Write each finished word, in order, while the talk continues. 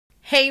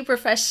Hey,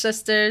 Refresh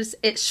Sisters,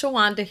 it's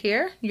Shawanda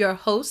here, your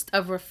host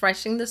of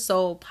Refreshing the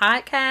Soul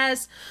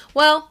podcast.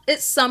 Well,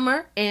 it's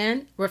summer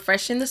and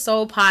Refreshing the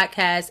Soul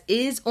podcast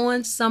is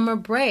on summer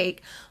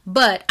break,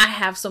 but I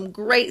have some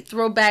great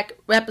throwback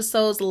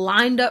episodes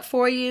lined up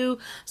for you.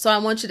 So I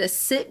want you to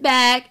sit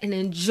back and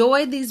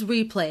enjoy these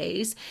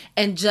replays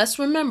and just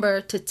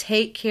remember to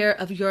take care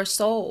of your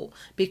soul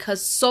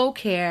because soul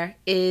care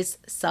is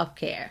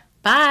self-care.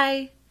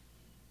 Bye.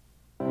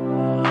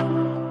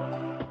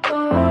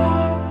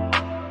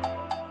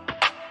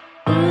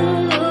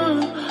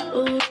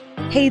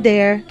 Hey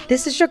there,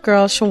 this is your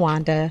girl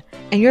Shawanda,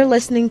 and you're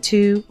listening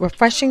to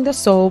Refreshing the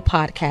Soul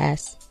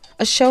podcast,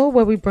 a show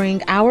where we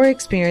bring our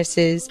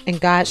experiences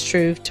and God's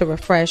truth to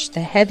refresh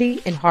the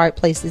heavy and hard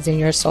places in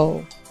your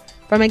soul.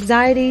 From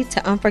anxiety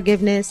to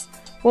unforgiveness,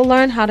 we'll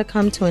learn how to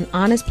come to an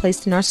honest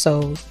place in our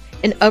souls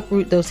and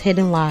uproot those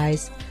hidden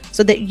lies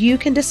so that you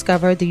can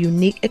discover the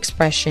unique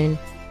expression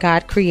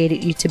God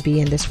created you to be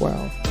in this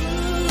world.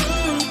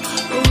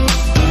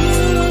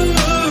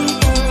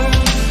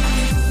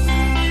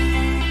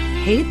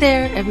 Hey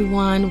there,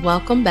 everyone.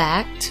 Welcome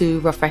back to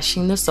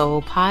Refreshing the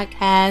Soul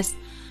podcast.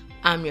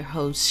 I'm your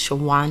host,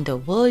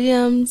 Shawanda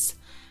Williams.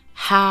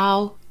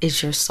 How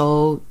is your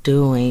soul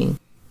doing?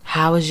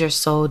 How is your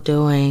soul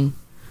doing?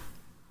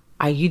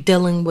 Are you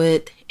dealing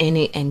with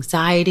any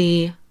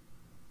anxiety?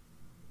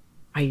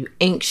 Are you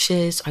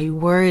anxious? Are you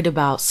worried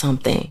about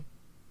something?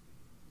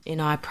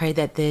 I pray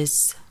that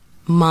this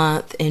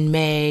month in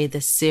May,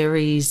 the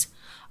series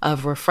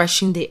of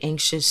Refreshing the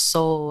Anxious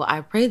Soul,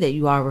 I pray that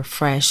you are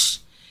refreshed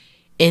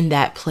in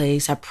that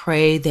place. I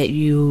pray that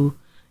you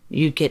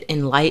get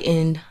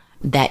enlightened,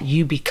 that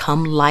you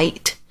become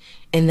light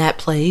in that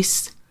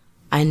place.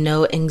 I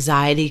know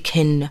anxiety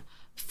can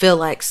feel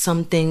like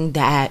something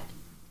that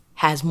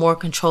has more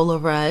control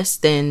over us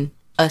than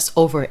us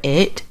over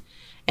it.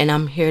 And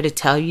I'm here to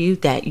tell you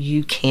that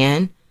you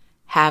can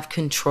have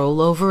control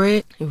over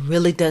it. It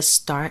really does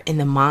start in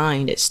the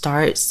mind. It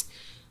starts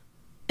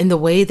in the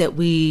way that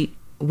we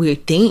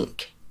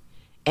think.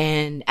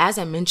 And as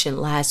I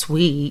mentioned last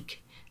week,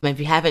 if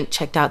you haven't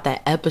checked out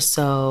that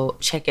episode,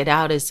 check it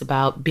out. It's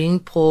about being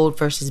pulled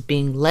versus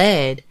being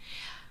led.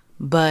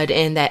 But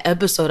in that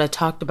episode, I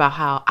talked about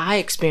how I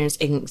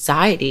experienced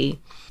anxiety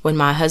when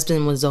my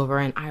husband was over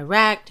in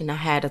Iraq and I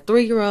had a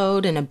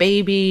 3-year-old and a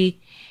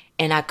baby,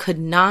 and I could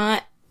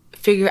not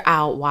figure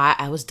out why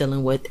I was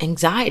dealing with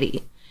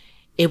anxiety.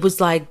 It was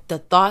like the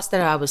thoughts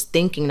that I was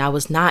thinking, I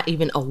was not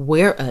even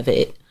aware of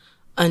it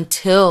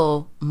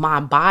until my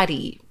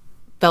body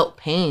felt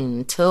pain,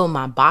 until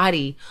my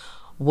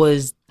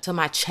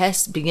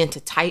chest began to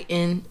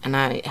tighten and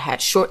I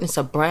had shortness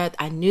of breath.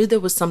 I knew there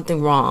was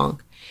something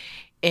wrong.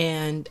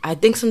 And I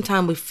think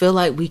sometimes we feel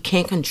like we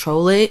can't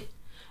control it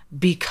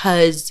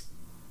because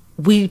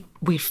we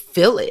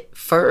feel it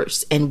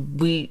first and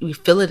we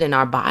feel it in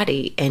our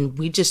body and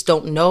we just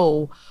don't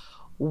know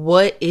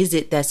what is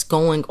it that's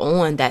going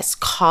on that's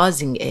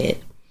causing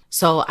it.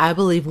 So I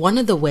believe one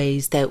of the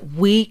ways that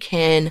we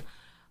can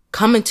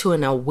come into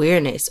an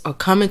awareness or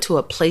come into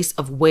a place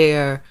of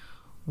where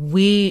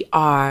we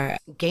are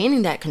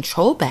gaining that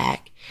control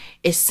back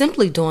is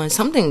simply doing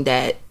something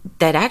that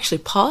actually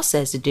Paul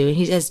says to do. And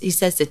he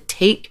says to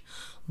take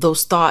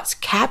those thoughts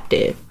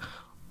captive.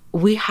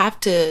 We have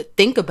to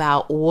think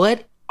about,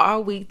 what are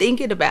we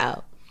thinking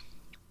about?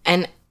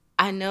 And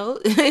I know,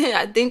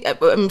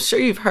 I'm sure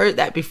you've heard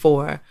that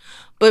before,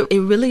 but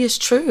it really is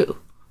true.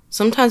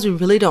 Sometimes we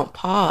really don't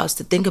pause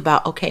to think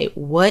about, okay,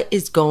 what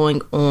is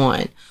going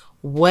on?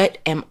 What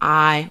am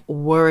I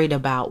worried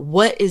about?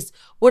 What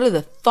are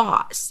the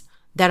thoughts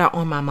that are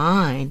on my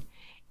mind?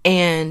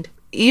 And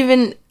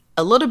even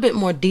a little bit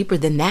more deeper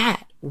than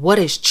that, what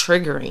is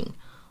triggering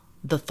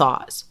the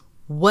thoughts?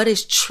 What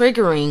is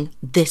triggering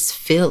this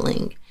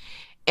feeling?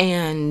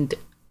 And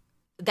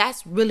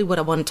that's really what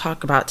I want to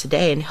talk about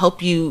today and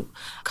help you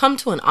come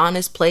to an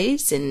honest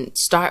place and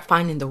start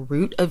finding the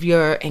root of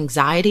your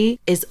anxiety.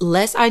 Is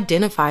let's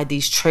identify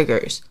these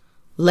triggers.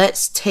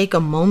 Let's take a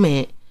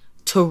moment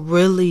to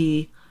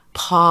really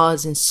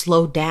pause and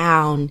slow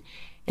down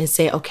and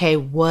say, okay,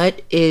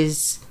 what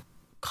is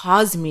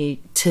causing me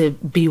to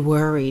be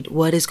worried?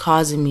 What is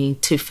causing me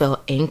to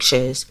feel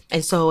anxious?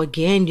 And so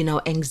again,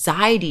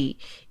 anxiety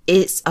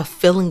is a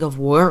feeling of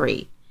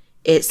worry.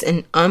 It's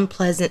an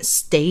unpleasant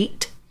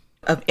state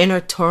of inner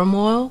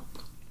turmoil.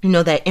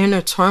 That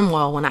inner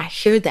turmoil, when I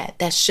hear that,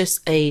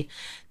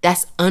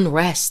 that's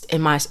unrest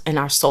in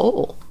our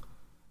soul.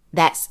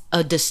 That's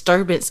a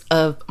disturbance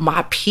of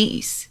my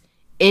peace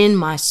in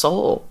my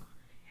soul.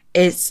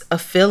 It's a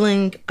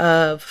feeling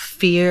of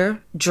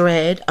fear,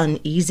 dread,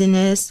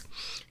 uneasiness.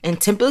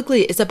 And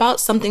typically it's about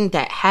something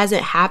that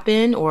hasn't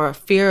happened or a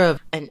fear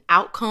of an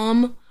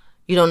outcome.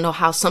 You don't know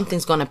how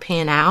something's going to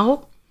pan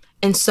out.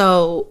 And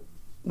so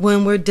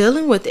when we're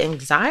dealing with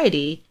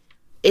anxiety,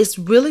 it's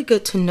really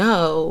good to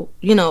know,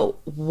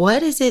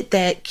 what is it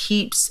that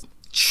keeps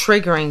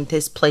triggering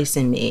this place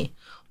in me?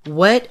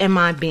 What am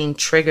I being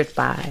triggered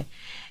by?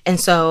 And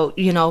so,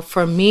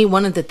 for me,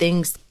 one of the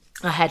things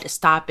I had to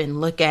stop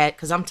and look at,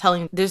 because I'm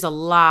telling you, there's a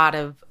lot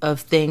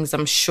of things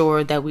I'm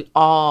sure that we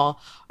all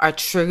are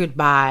triggered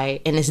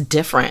by, and it's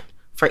different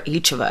for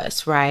each of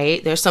us,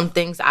 right? There's some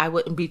things I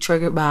wouldn't be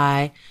triggered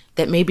by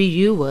that maybe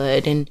you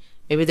would, and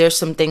maybe there's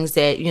some things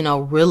that,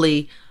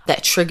 really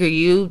that trigger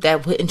you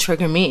that wouldn't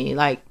trigger me.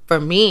 Like for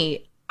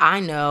me, I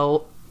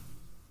know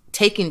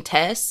taking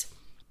tests,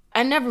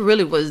 I never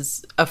really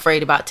was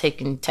afraid about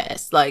taking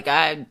tests. Like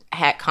I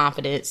had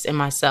confidence in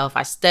myself.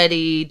 I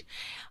studied,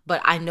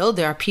 but I know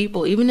there are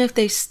people, even if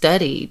they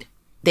studied,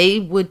 they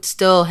would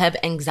still have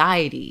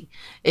anxiety.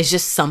 It's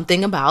just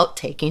something about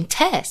taking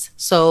tests.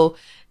 So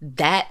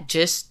that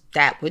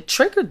would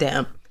trigger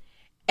them.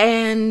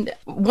 And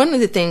one of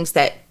the things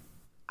that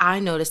I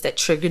noticed that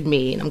triggered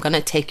me, and I'm going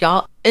to take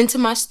y'all into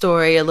my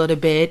story a little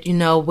bit,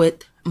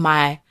 with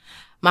my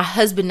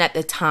husband at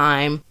the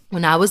time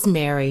when I was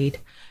married,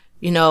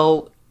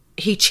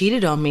 he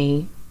cheated on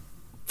me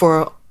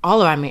for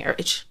all of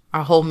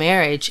our whole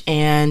marriage.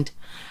 And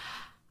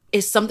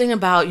it's something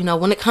about,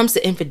 when it comes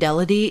to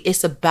infidelity,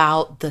 it's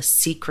about the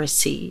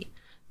secrecy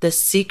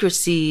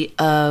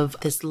of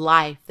this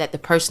life that the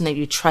person that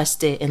you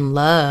trusted and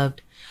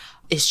loved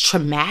is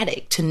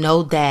traumatic to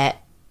know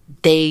that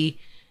they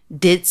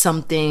did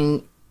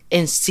something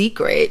in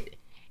secret.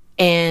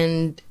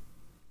 And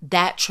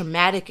that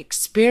traumatic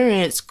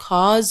experience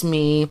caused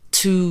me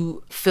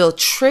to feel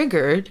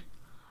triggered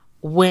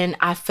when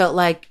I felt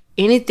like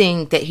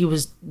anything that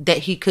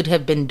he could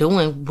have been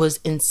doing was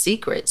in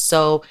secret.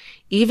 So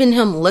even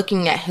him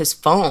looking at his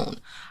phone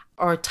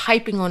or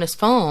typing on his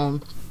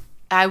phone,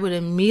 I would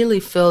immediately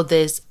feel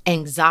this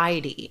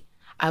anxiety.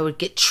 I would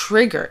get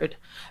triggered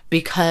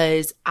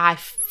because I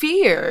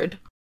feared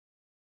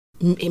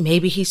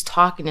maybe he's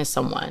talking to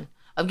someone.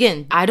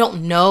 Again, I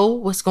don't know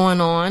what's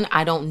going on.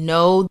 I don't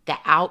know the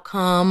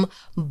outcome,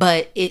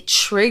 but it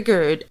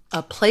triggered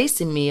a place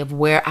in me of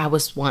where I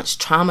was once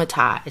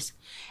traumatized.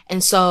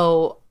 And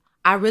so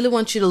I really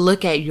want you to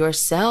look at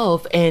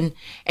yourself and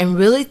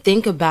really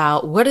think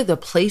about, what are the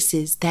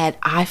places that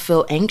I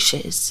feel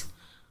anxious?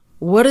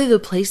 What are the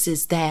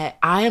places that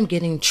I am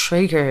getting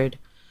triggered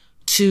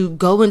to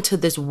go into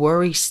this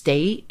worry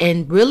state,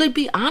 and really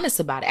be honest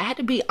about it? I had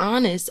to be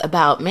honest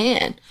about,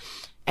 man,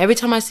 every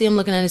time I see him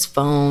looking at his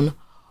phone,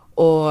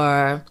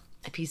 or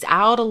if he's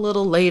out a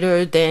little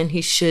later than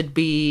he should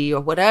be,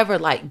 or whatever,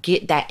 like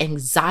get that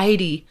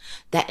anxiety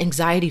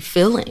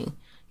feeling.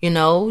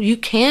 You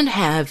can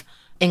have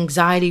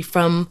anxiety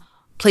from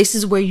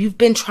places where you've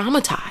been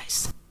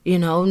traumatized.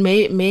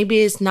 Maybe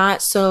it's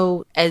not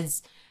so,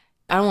 as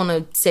I don't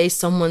want to say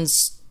someone's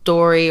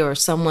story or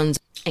someone's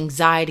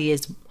anxiety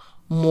is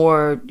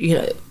more,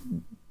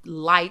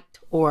 light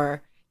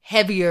or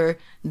heavier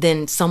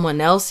than someone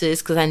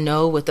else's, because I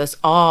know with us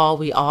all,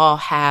 we all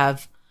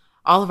have,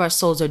 all of our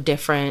souls are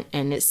different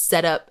and it's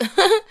set up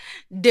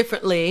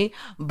differently.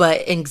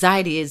 But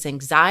anxiety is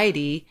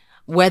anxiety,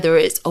 whether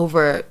it's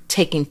over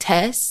taking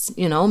tests,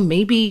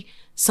 maybe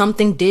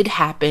something did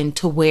happen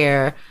to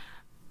where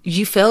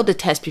you failed a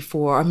test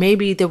before, or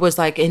maybe there was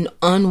like an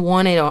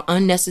unwanted or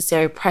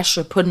unnecessary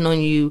pressure put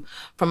on you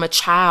from a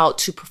child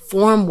to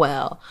perform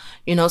well.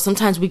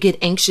 Sometimes we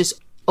get anxious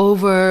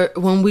over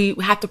when we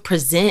have to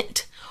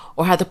present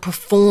or have to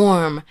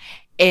perform,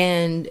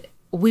 and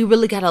we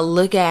really got to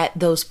look at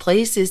those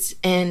places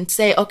and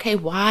say, okay,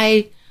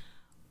 why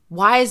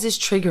is this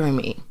triggering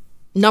me?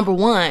 Number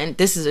one,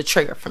 this is a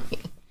trigger for me.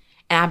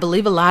 And I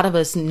believe a lot of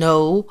us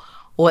know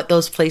what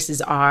those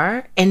places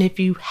are. And if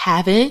you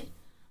haven't,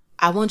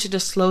 I want you to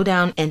slow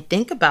down and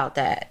think about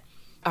that.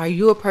 Are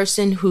you a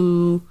person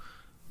who,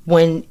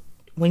 when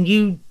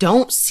you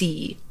don't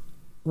see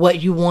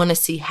what you want to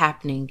see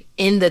happening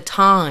in the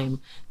time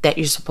that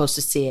you're supposed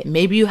to see it,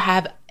 maybe you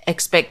have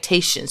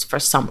expectations for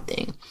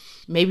something.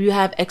 Maybe you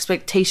have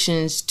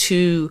expectations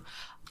to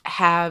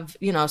have,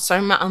 a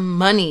certain amount of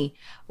money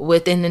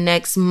within the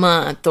next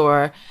month,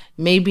 or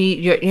maybe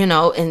you're,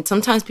 and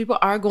sometimes people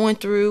are going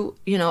through,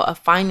 a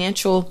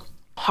financial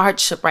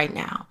hardship right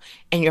now,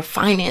 and your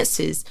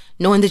finances,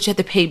 knowing that you have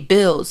to pay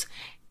bills,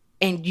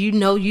 and you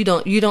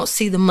don't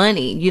see the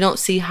money, you don't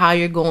see how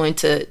you're going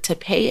to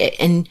pay it,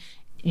 and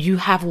you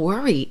have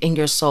worry in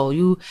your soul,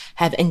 you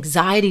have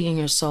anxiety in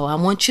your soul. I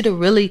want you to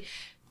really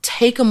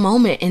take a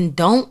moment and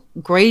don't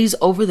graze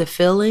over the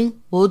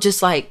feeling. We'll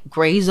just like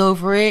graze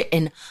over it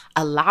and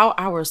allow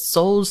our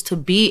souls to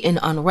be in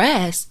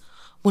unrest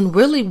when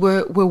really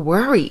we're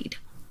worried,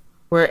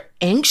 we're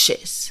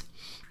anxious.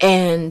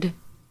 And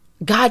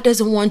God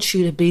doesn't want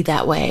you to be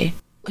that way.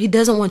 He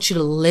doesn't want you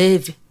to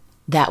live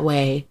that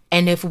way.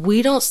 And if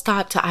we don't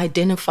stop to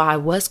identify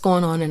what's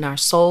going on in our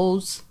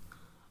souls,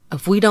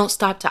 if we don't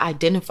stop to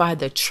identify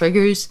the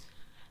triggers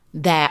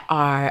that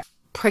are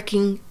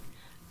pricking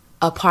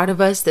a part of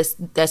us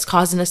that's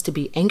causing us to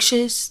be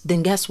anxious,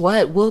 then guess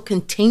what? We'll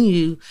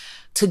continue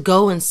to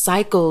go in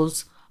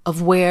cycles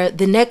of where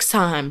the next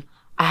time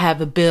I have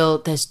a bill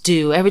that's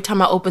due, every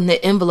time I open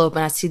the envelope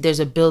and I see there's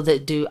a bill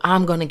that's due,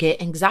 I'm going to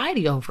get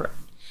anxiety over it.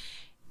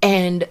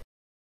 And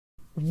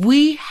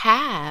we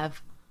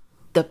have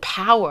the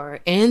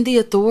power and the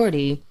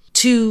authority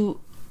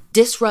to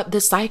disrupt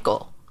the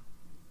cycle,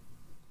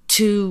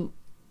 to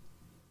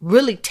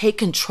really take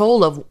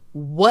control of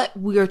what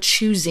we're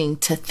choosing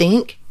to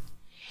think.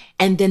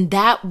 And then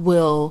that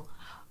will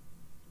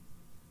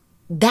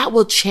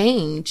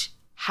change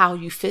how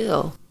you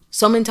feel.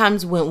 So many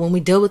times when we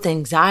deal with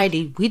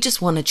anxiety, we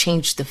just want to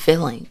change the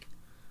feeling.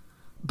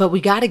 But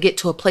we got to get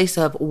to a place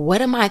of, what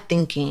am I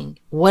thinking?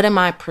 What am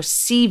I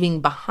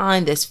perceiving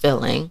behind this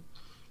feeling?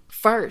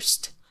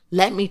 First,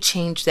 let me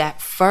change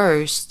that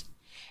first.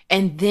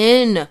 And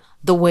then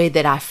the way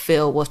that I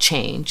feel will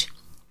change.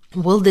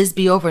 Will this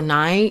be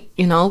overnight?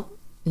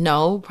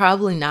 No,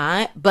 probably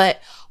not. But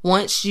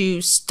once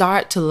you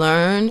start to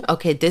learn,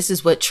 okay, this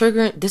is what's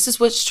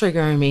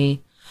triggering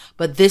me,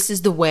 but this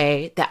is the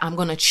way that I'm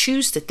going to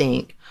choose to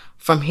think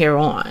from here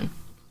on.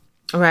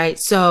 All right.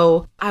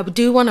 So I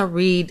do want to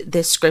read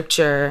this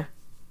scripture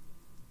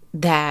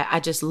that I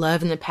just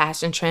love in the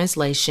Passion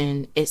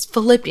Translation. It's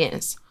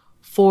Philippians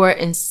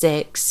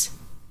 4:6.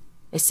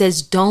 It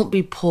says, don't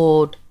be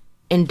pulled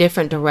in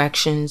different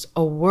directions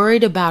or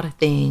worried about a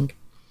thing.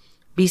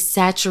 Be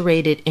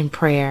saturated in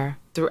prayer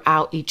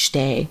throughout each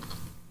day,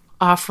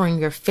 offering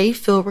your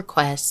faith-filled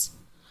requests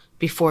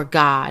before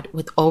God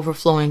with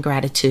overflowing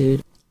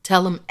gratitude.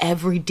 Tell him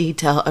every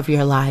detail of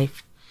your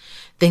life.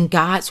 Then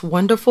God's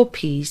wonderful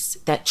peace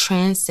that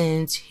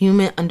transcends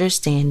human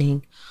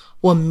understanding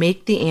will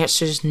make the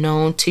answers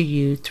known to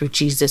you through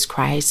Jesus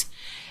Christ.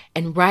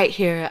 And right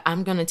here,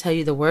 I'm going to tell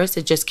you the words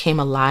that just came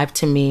alive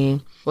to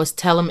me was,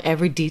 tell him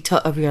every detail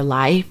of your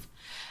life.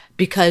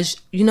 Because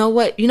you know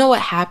what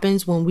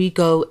happens when we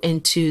go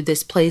into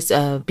this place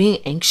of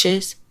being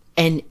anxious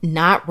and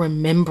not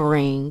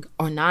remembering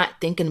or not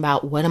thinking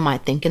about, what am I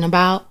thinking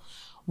about?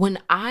 When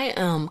I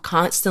am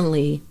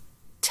constantly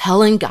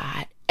telling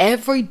God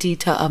every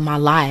detail of my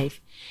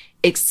life,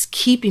 it's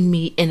keeping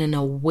me in an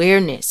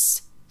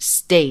awareness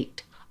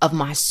state of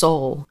my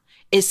soul.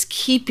 It's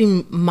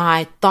keeping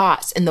my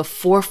thoughts in the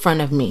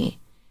forefront of me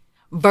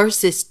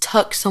versus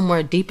tucked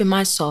somewhere deep in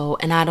my soul.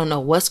 And I don't know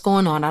what's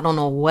going on. I don't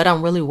know what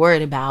I'm really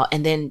worried about.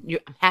 And then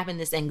I'm having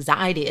this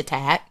anxiety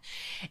attack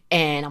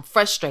and I'm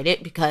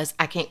frustrated because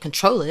I can't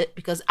control it,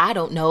 because I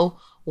don't know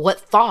what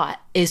thought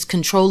is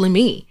controlling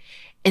me.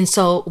 And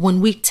so when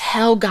we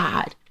tell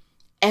God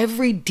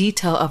every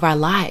detail of our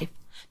life,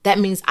 that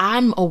means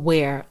I'm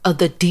aware of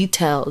the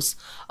details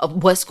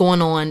of what's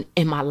going on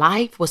in my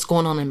life, what's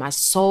going on in my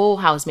soul,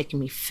 how it's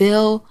making me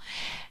feel.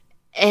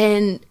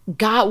 And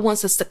God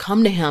wants us to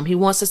come to him. He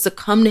wants us to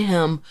come to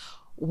him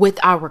with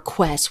our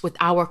requests, with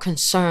our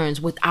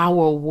concerns, with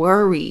our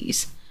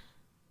worries.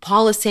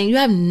 Paul is saying you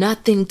have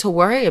nothing to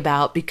worry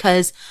about,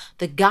 because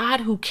the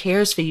God who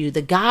cares for you,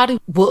 the God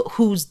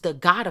who's the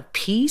God of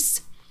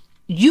peace,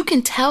 you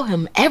can tell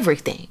him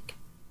everything.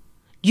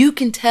 You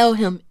can tell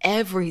him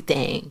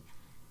everything.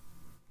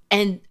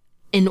 And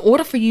in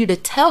order for you to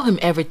tell him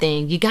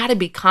everything, you got to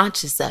be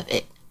conscious of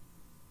it.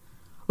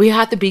 We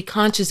have to be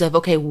conscious of,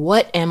 okay,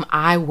 what am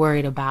I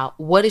worried about?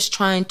 What is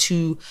trying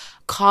to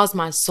cause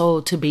my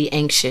soul to be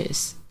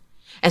anxious?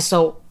 And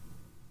so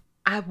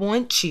I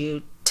want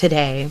you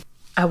today,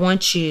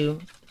 to,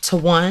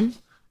 one,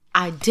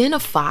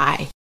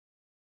 identify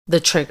the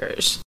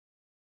triggers,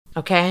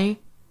 okay?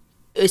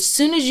 As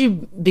soon as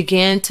you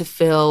begin to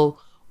feel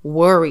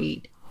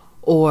worried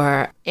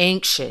or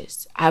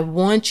anxious, I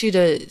want you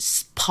to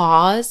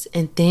pause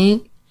and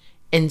think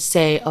and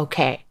say,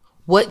 okay,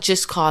 what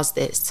just caused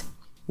this?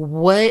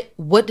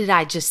 What did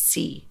I just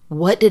see?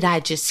 What did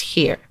I just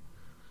hear?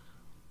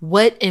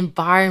 What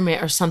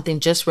environment or something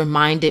just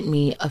reminded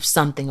me of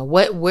something? Or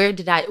what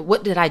did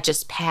I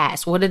just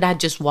pass? What did I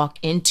just walk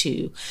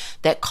into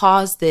that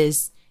caused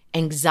this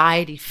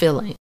anxiety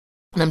feeling?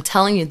 And I'm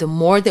telling you, the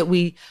more that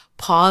we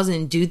pause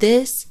and do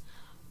this,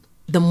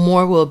 the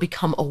more we'll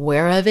become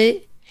aware of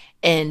it,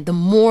 and the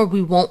more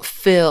we won't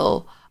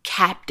feel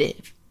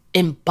captive,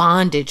 in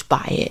bondage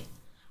by it.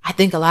 I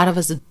think a lot of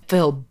us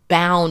feel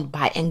bound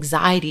by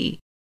anxiety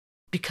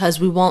because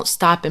we won't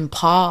stop and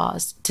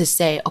pause to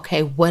say,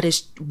 okay, what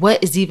is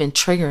even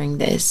triggering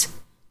this?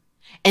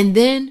 And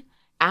then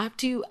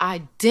after you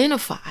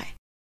identify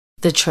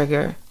the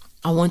trigger,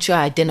 I want you to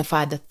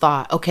identify the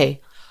thought.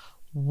 Okay,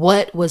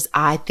 what was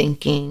I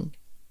thinking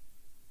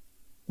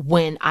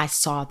when I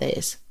saw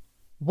this?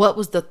 What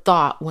was the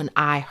thought when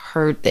I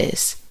heard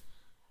this?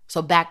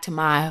 So back to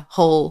my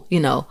whole,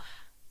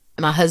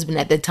 my husband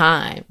at the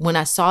time, when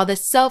I saw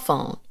this cell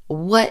phone,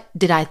 what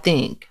did I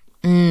think?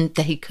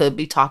 That he could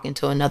be talking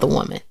to another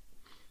woman.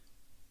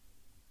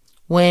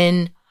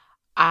 When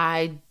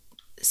I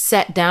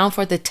sat down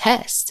for the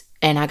test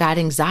and I got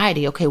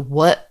anxiety, okay,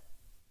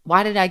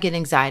 why did I get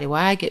anxiety?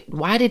 Why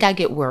did I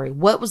get worried?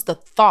 What was the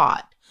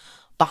thought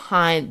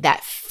behind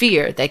that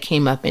fear that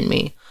came up in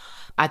me?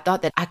 I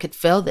thought that I could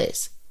fail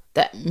this,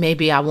 that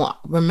maybe I won't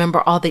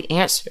remember all the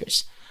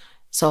answers.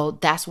 So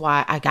that's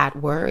why I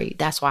got worried.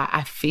 That's why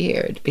I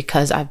feared,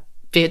 because I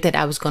feared that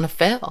I was going to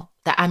fail,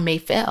 that I may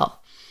fail.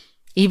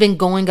 Even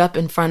going up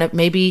in front of,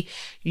 maybe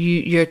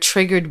you're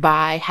triggered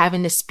by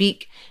having to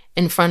speak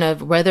in front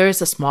of, whether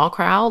it's a small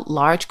crowd,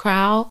 large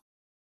crowd,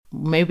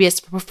 maybe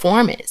it's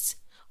performance.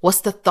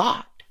 What's the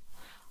thought?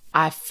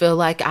 I feel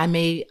like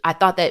I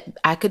thought that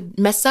I could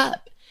mess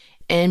up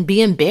and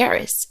be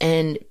embarrassed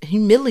and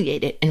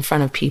humiliated in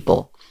front of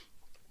people.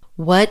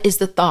 What is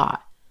the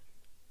thought?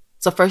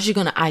 So first you're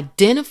going to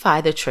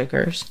identify the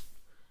triggers.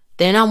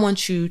 Then I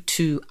want you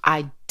to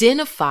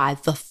identify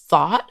the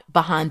thought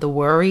behind the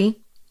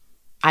worry.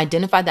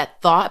 Identify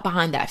that thought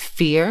behind that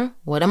fear.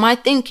 What am I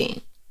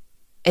thinking?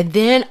 And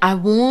then I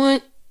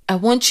want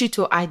you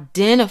to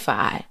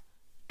identify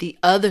the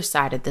other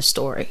side of the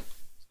story.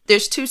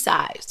 There's two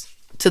sides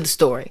to the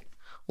story.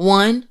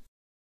 One,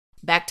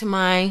 back to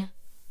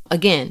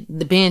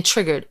the being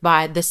triggered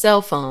by the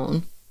cell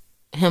phone,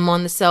 him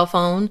on the cell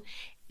phone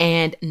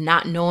and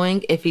not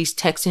knowing if he's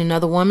texting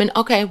another woman.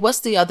 Okay, what's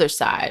the other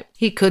side?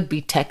 He could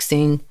be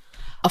texting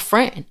a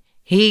friend.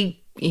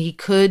 He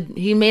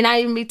may not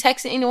even be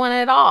texting anyone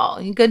at all.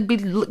 He could be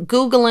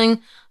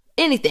Googling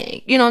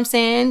anything, you know what I'm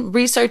saying?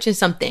 Researching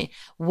something.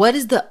 What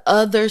is the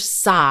other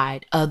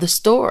side of the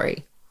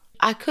story?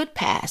 I could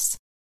pass.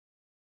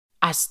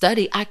 I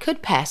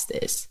could pass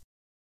this.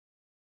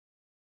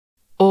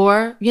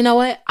 Or, you know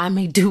what?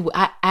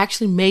 I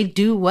actually may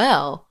do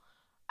well.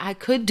 I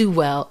could do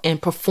well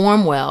and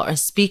perform well and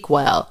speak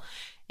well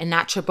and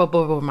not trip up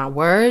over my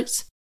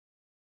words,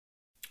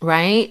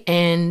 right?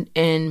 And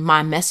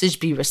my message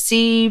be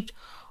received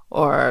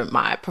or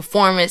my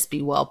performance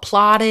be well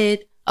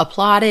applauded.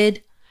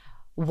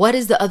 What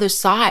is the other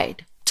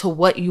side to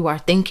what you are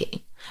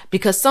thinking?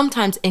 Because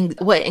sometimes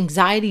what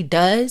anxiety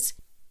does,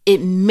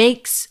 it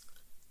makes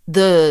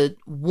the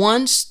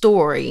one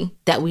story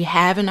that we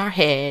have in our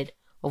head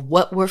of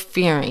what we're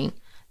fearing,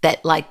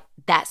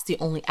 that's the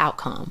only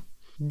outcome.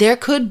 There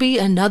could be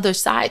another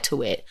side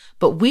to it,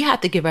 but we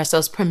have to give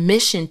ourselves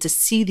permission to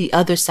see the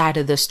other side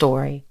of the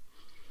story.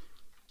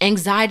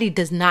 Anxiety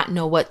does not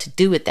know what to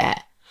do with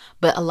that.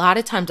 But a lot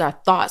of times our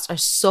thoughts are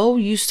so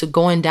used to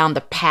going down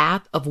the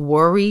path of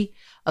worry,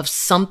 of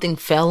something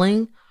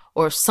failing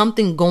or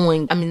something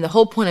going. The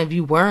whole point of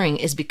you worrying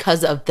is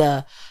because of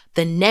the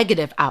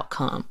negative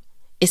outcome.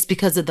 It's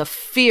because of the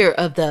fear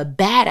of the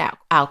bad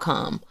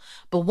outcome.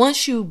 But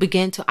once you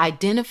begin to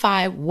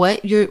identify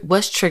what's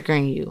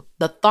triggering you,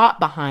 the thought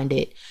behind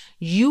it,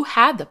 you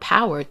have the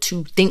power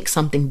to think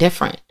something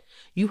different.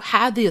 You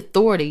have the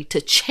authority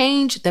to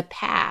change the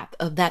path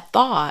of that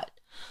thought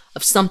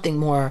of something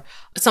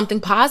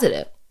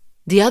positive,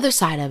 the other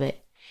side of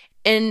it.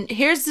 And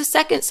here's the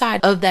second side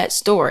of that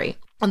story,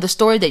 on the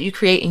story that you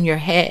create in your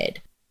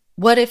head.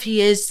 What if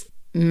he is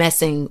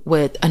messing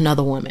with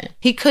another woman?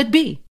 He could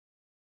be.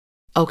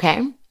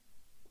 Okay.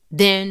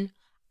 Then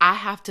I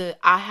have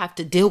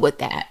to deal with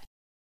that.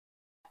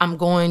 I'm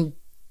going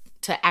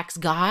to ask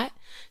God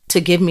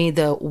to give me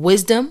the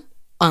wisdom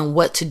on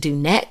what to do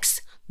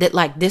next.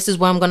 That this is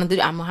what I'm going to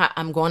do.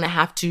 I'm going to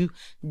have to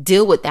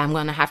deal with that. I'm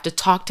going to have to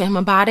talk to him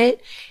about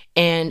it.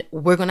 And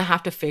we're going to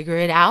have to figure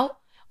it out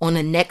on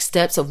the next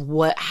steps of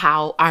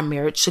how our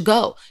marriage should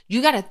go.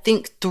 You got to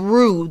think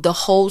through the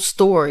whole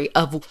story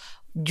of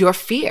your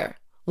fear.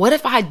 What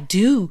if I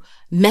do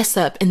mess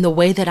up in the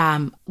way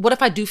that what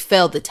if I do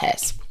fail the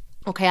test?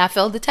 Okay, I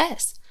failed the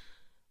test.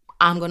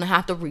 I'm going to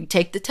have to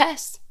retake the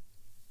test.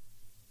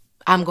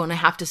 I'm going to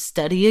have to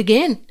study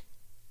again.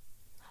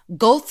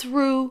 Go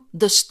through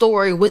the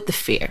story with the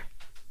fear.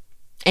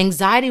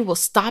 Anxiety will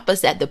stop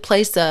us at the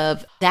place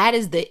of that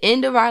is the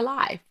end of our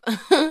life.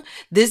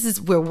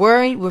 We're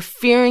worried, we're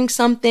fearing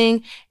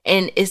something.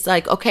 And it's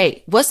like,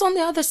 okay, what's on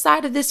the other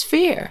side of this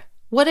fear?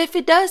 What if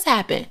it does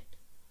happen?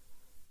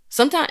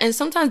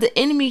 Sometimes the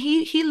enemy,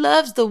 he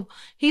loves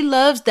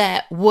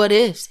that what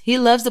ifs. He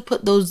loves to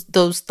put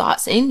those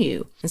thoughts in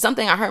you. And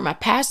something I heard my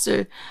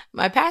pastor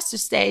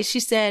say, she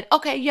said,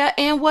 okay, yeah,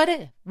 and what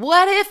if?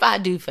 What if I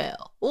do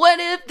fail?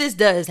 What if this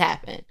does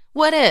happen?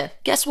 What if?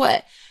 Guess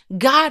what?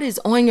 God is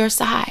on your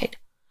side.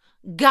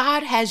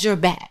 God has your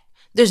back.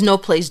 There's no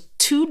place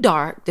too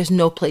dark. There's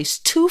no place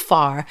too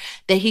far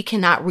that he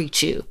cannot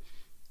reach you.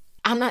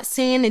 I'm not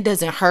saying it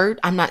doesn't hurt.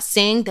 I'm not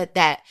saying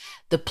that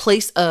the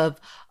place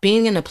of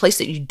being in a place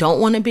that you don't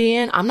want to be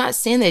in, I'm not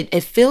saying that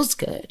it feels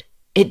good.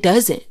 It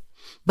doesn't.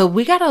 But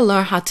we got to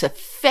learn how to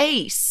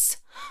face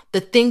the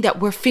thing that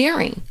we're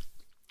fearing.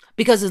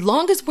 Because as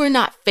long as we're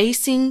not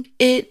facing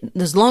it,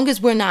 as long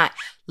as we're not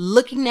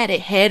looking at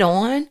it head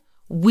on,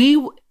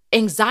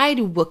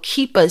 anxiety will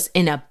keep us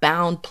in a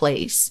bound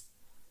place.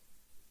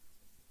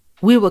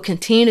 We will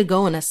continue to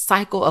go in a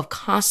cycle of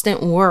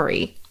constant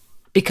worry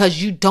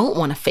because you don't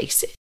want to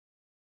face it.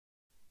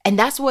 And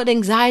that's what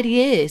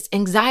anxiety is.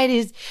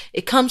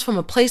 It comes from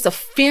a place of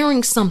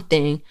fearing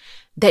something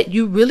that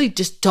you really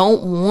just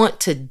don't want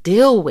to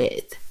deal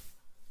with,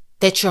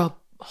 that you're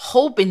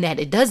hoping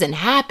that it doesn't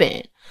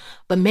happen.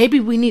 But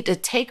maybe we need to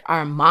take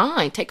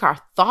our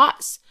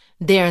thoughts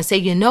there and say,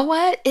 you know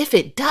what? If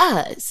it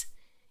does,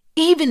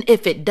 even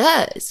if it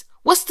does,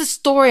 what's the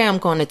story I'm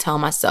going to tell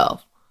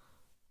myself?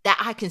 That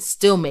I can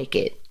still make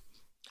it.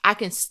 I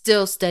can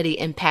still study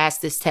and pass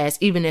this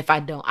test, even if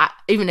I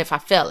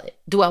fail it.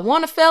 Do I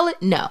want to fail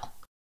it? No.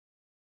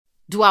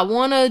 Do I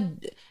want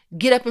to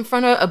get up in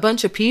front of a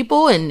bunch of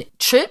people and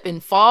trip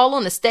and fall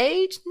on the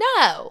stage?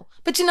 No,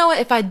 But you know what?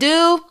 If I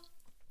do,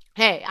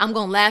 hey, I'm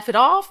going to laugh it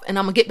off and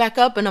I'm going to get back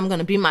up and I'm going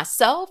to be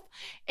myself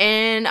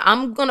and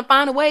I'm going to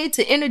find a way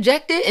to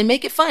interject it and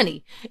make it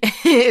funny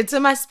to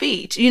my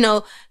speech. You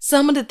know,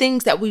 some of the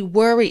things that we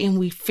worry and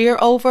we fear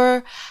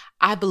over,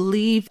 I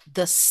believe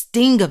the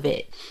sting of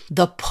it,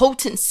 the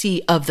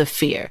potency of the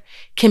fear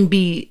can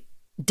be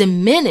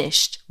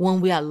diminished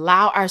when we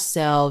allow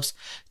ourselves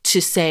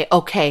to say,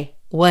 okay,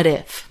 what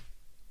if?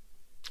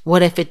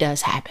 What if it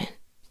does happen?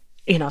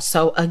 You know,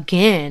 so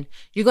again,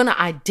 you're going to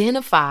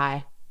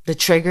identify the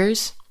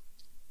triggers.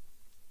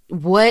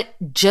 What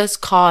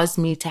just caused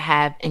me to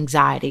have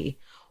anxiety?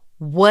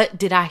 What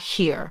did I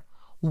hear?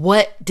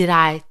 What did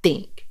I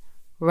think?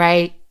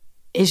 Right?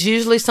 It's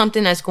usually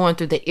something that's going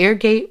through the ear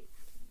gate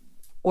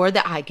or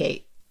the eye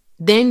gate.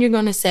 Then you're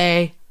going to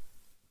say,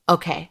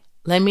 okay,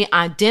 let me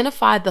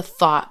identify the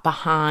thought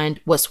behind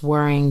what's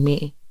worrying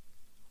me,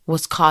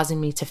 what's causing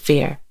me to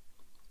fear.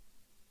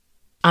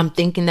 I'm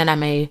thinking that I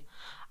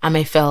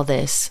may fail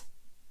this.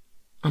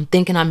 I'm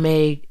thinking I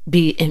may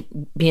be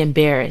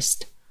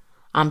embarrassed.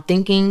 I'm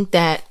thinking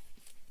that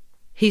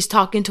he's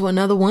talking to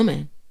another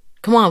woman.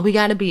 Come on, we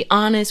got to be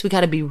honest. We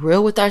got to be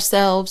real with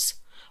ourselves.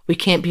 We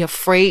can't be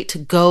afraid to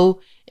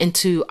go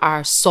into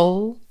our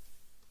soul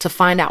to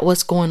find out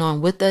what's going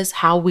on with us,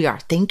 how we are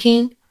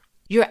thinking.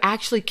 You're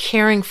actually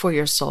caring for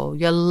your soul.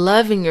 You're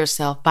loving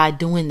yourself by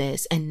doing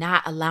this and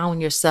not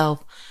allowing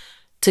yourself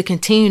to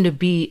continue to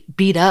be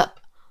beat up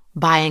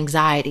by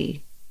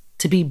anxiety,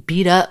 to be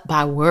beat up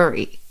by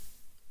worry.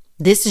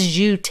 This is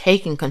you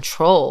taking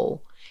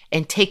control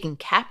and taking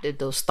captive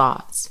those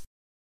thoughts.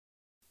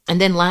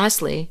 And then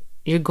lastly,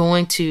 you're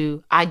going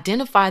to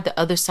identify the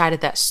other side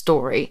of that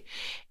story.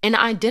 And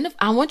I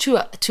want you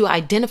to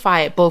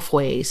identify it both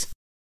ways.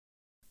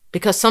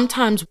 Because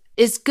sometimes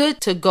it's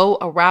good to go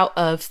a route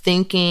of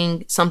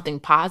thinking something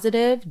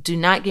positive. Do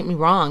not get me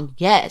wrong.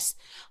 Yes.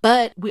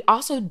 But we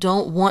also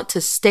don't want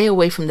to stay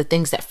away from the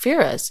things that fear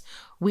us.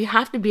 We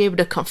have to be able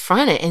to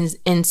confront it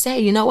and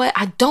say, you know what?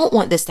 I don't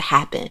want this to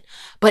happen.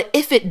 But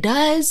if it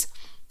does,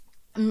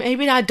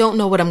 maybe I don't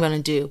know what I'm going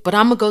to do. But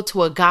I'm going to go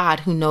to a God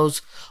who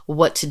knows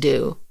what to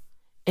do.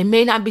 It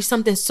may not be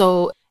something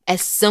so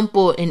as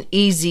simple and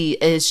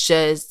easy as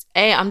just,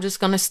 hey, I'm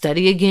just going to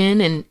study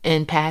again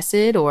and pass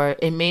it. Or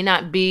it may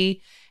not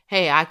be,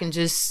 hey, I can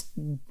just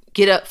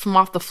get up from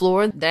off the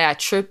floor that I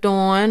tripped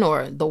on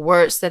or the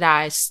words that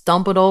I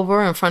stumbled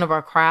over in front of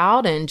our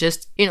crowd and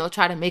just,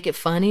 try to make it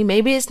funny.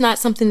 Maybe it's not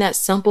something that's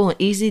simple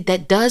and easy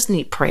that does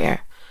need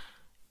prayer,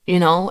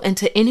 and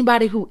to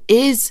anybody who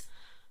is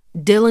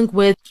dealing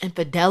with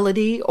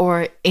infidelity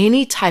or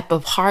any type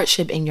of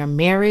hardship in your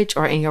marriage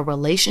or in your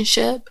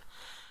relationship,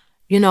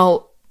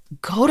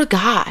 go to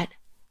God,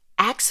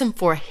 ask him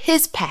for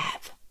his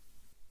path.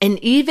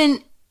 And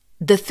even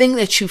the thing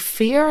that you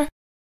fear,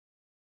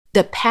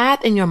 the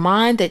path in your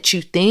mind that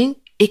you think,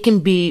 it can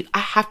be, I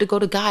have to go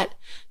to God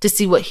to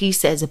see what he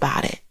says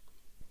about it.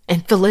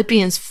 And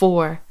Philippians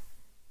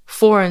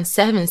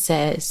 4:4-7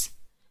 says,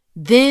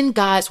 then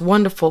God's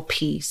wonderful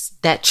peace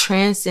that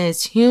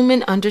transcends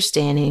human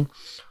understanding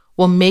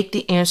will make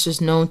the answers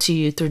known to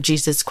you through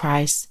Jesus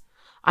Christ.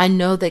 I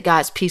know that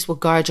God's peace will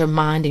guard your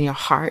mind and your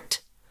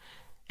heart.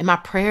 And my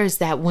prayer is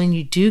that when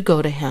you do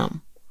go to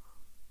him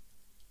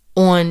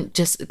on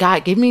just,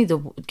 God, give me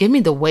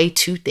the way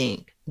to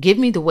think. Give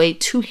me the way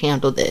to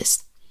handle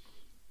this.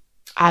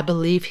 I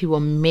believe he will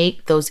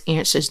make those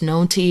answers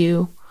known to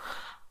you.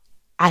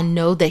 I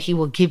know that he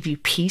will give you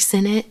peace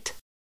in it.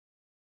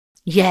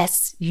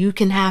 Yes, you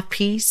can have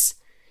peace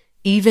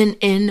even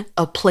in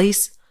a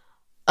place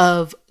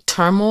of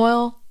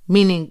turmoil,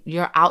 meaning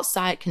your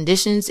outside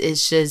conditions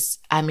is just,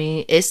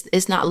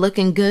 it's not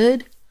looking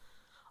good.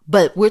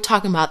 But we're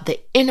talking about the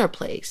inner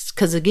place.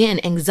 Because again,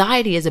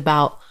 anxiety is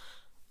about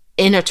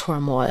inner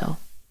turmoil.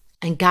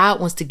 And God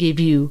wants to give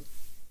you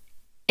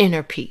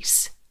inner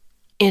peace.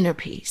 Inner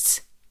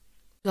peace.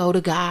 Go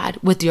to God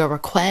with your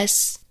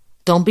requests.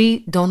 Don't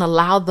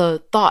allow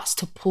the thoughts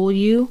to pull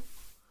you.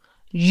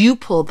 You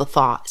pull the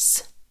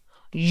thoughts.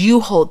 You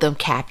hold them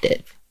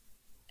captive.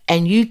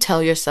 And you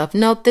tell yourself,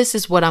 no, this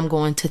is what I'm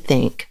going to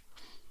think.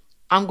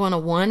 I'm going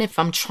to, if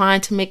I'm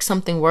trying to make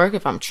something work,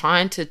 if I'm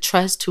trying to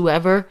trust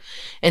whoever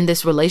in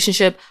this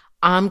relationship,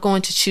 I'm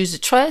going to choose to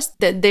trust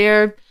that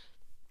they're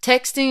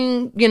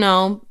texting,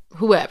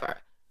 whoever.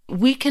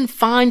 We can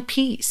find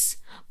peace,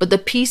 but the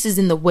peace is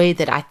in the way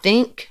that I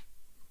think.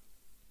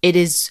 It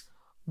is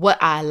what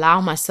I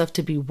allow myself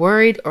to be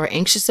worried or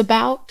anxious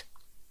about.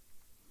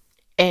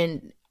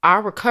 And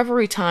our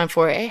recovery time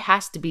for it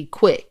has to be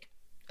quick.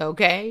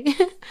 Okay.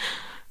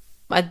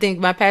 I think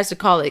my pastor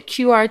called it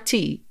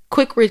QRT,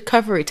 quick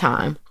recovery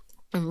time.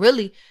 And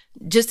really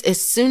just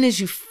as soon as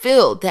you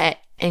feel that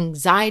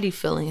anxiety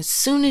feeling, as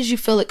soon as you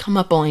feel it come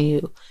up on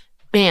you,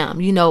 bam,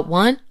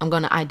 1, I'm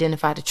going to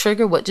identify the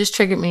trigger, what just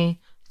triggered me.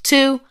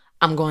 2,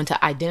 I'm going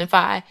to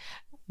identify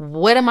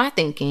what am I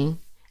thinking.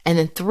 And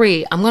then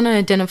 3, I'm going to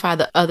identify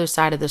the other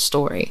side of the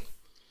story.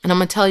 And I'm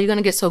going to tell you, you're going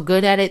to get so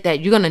good at it that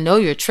you're going to know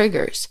your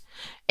triggers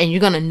and you're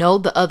going to know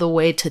the other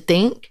way to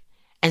think.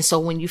 And so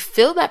when you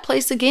feel that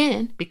place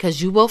again, because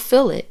you will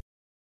feel it,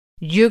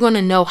 you're going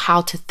to know how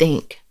to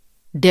think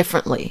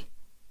differently.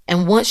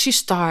 And once you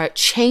start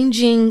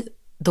changing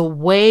the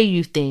way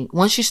you think,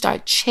 once you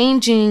start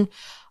changing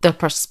the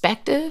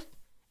perspective,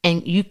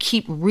 and you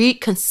keep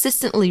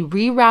consistently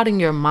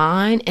rerouting your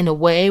mind in a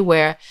way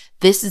where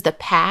this is the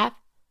path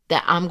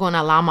that I'm going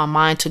to allow my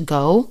mind to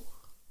go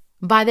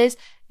by this,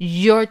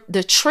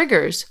 the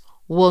triggers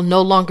will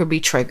no longer be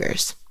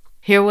triggers.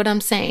 Hear what I'm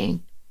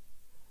saying?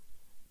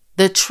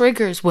 The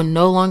triggers will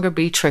no longer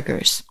be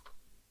triggers.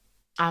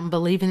 I'm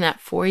believing that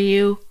for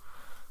you.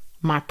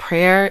 My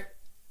prayer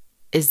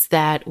is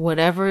that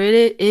whatever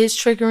it is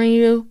triggering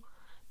you,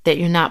 that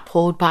you're not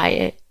pulled by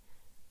it,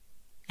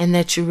 and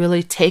that you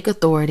really take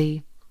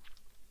authority.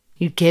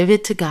 You give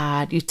it to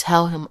God. You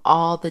tell him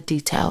all the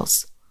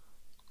details,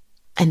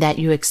 and that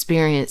you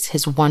experience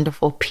his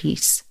wonderful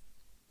peace.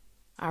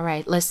 All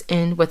right, let's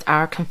end with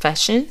our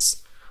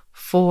confessions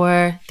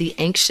for the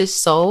anxious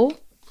soul.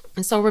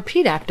 And so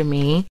repeat after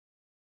me.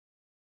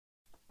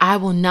 I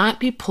will not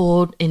be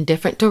pulled in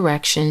different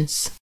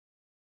directions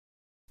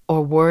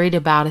or worried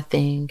about a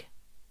thing.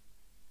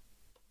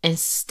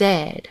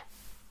 Instead,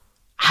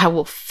 I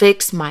will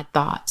fix my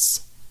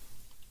thoughts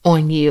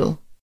on you.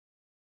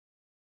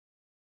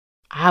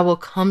 I will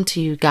come to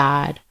you,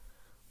 God,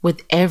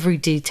 with every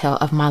detail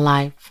of my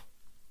life.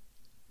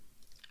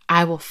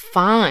 I will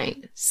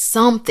find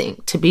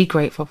something to be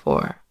grateful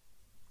for.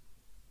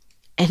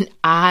 And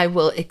I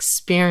will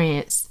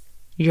experience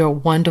your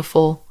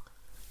wonderful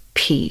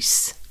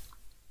peace.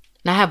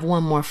 And I have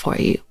one more for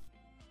you.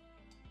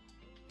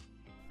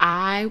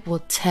 I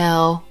will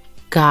tell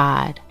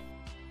God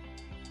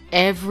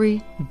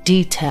every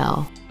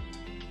detail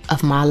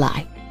of my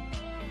life.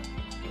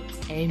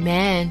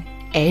 Amen,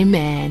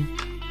 amen,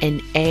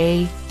 and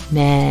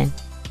amen.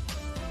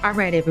 All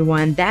right,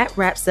 everyone, that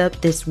wraps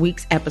up this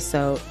week's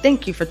episode.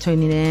 Thank you for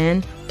tuning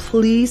in.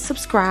 Please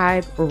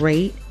subscribe,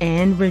 rate,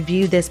 and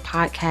review this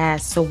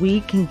podcast so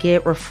we can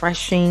get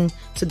refreshing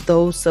to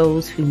those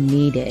souls who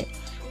need it.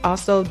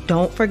 Also,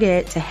 don't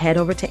forget to head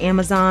over to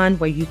Amazon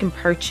where you can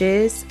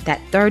purchase that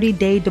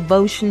 30-day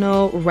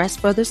devotional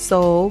Rest for the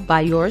Soul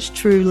by yours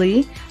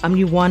truly.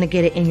 You want to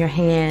get it in your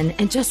hand.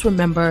 And just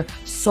remember,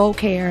 soul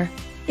care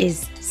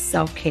is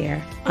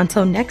self-care.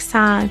 Until next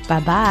time,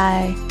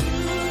 bye-bye.